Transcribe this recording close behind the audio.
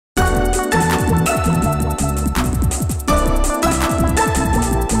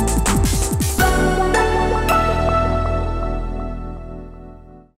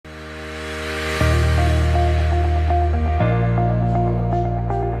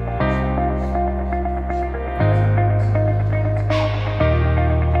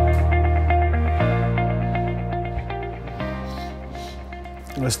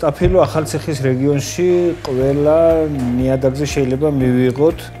სტაფილო ახალციხის რეგიონში ყველა ნიადაგზე შეიძლება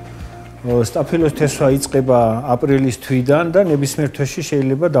მივიღოთ. სტაფილოს თესვა იწყება აპრილის თვიდან და ნებისმიერ თვეში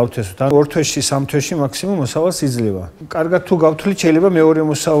შეიძლება დავთესოთ. ან ორ თვეში, სამ თვეში მაქსიმუმ მოსავალს იძლევა. კარგად თუ გავთვლით, შეიძლება მეორე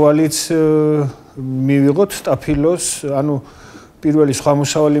მოსავალიც მივიღოთ სტაფილოს, ანუ პირველი სხვა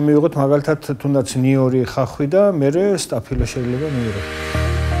მოსავალი მივიღოთ, მაგალითად თუნდაც ნიორი ხახვი და მერე სტაფილო შეიძლება მივიღოთ.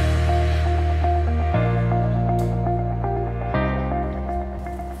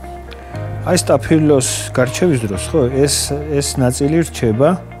 აი სტაფილოს გარჩევის დროს, ხო, ეს ნაწილი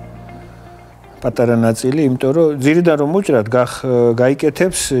რჩება. პატარა ნაწილი, იმიტომ რომ ძირიდან რომ უჭრათ,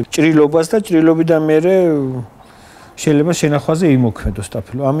 გაიკეთებს ჭრილობას და ჭრილობიდან მერე შეიძლება შენახვაზე იმოქმედოს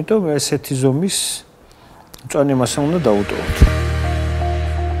სტაფილო. ამიტომ ესეთი ზომის მწვანე მასა უნდა დაუტოვოთ.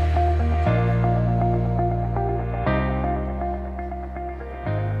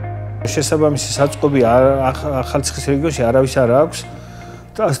 შესაბამისი საწყობი ახალციხის რეგიონში არავის არ აქვს.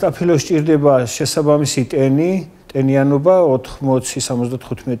 სტაფილოს ჭირდება შესაბამისი ტენიანობა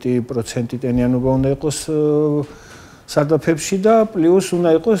 80-75% ტენიანობა უნდა იყოს სარდაფებში და პლუს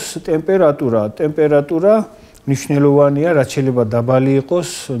უნდა იყოს ტემპერატურა. ტემპერატურა მნიშვნელოვანია, რაც შეიძლება დაბალი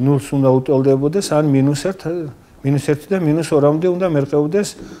იყოს, 0-ს უნდა უტოლდებოდეს, ან -1 და -2-მდე უნდა მერყევდეს,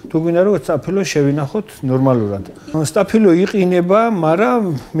 თუ გვინდა რომ სტაფილო შევინახოთ ნორმალურად. სტაფილო იყინება, მაგრამ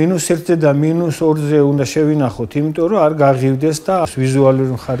 -1-ზე და -2-ზე უნდა შევინახოთ, იმიტომ რომ არ გაღივდეს და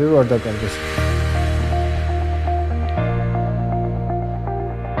ვიზუალური მხარე რომ არ დაკარგოს.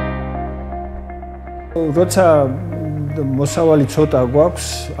 როცა მოსავალი ცოტა გვაქვს,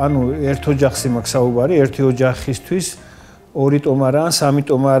 ანუ ერთ ოჯახზე მაქვს საუბარი, ერთი ოჯახისთვის 2 ტომარა ან 3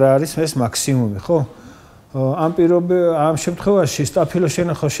 ტომარა არის ეს მაქსიმუმი, ხო? ამ შემთხვევაში სტაფილო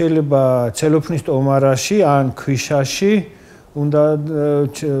შენახვა შეიძლება ცელოფნის ტომარაში ან ქვიშაში, უნდა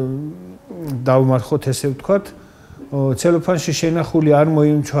დავმარხოთ ესე ვთქვათ. ცელოფანში შენახული არ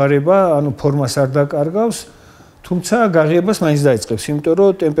მოიმჩვარება, ანუ ფორმას არ დაკარგავს. თუმცა გაღიებას მაინც დაიწყებს, იმიტომ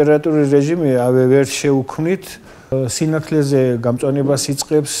რომ ტემპერატურის რეჟიმი ვერ შევქმნით. სინათლეზე გამწვანებას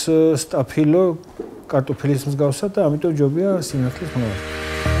იწყებს სტაფილო კარტოფილის მსგავსად და ამიტომ ჯობია სინათლის მოვა.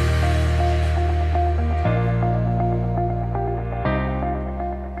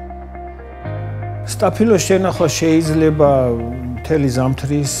 სტაფილოს შენახვა შეიძლება მთელი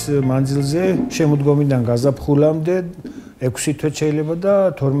ზამთრის მანძილზე, შემოდგომიდან გაზაფხულამდე 6 თვე შეიძლება და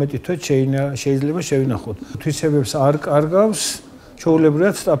 12 თვე შეიძლება შევინახოთ. თვისებებს არ კარგავს,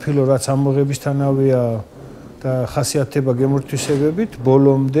 ჩვეულებრივად სტაფილო რაც ამოღებისთანავეა და ხასიათდება გემრთვისებებით,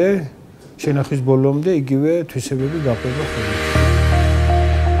 ბოლომდე, შენახვის ბოლომდე იგივე თვისებები გაყვება ხოლმე.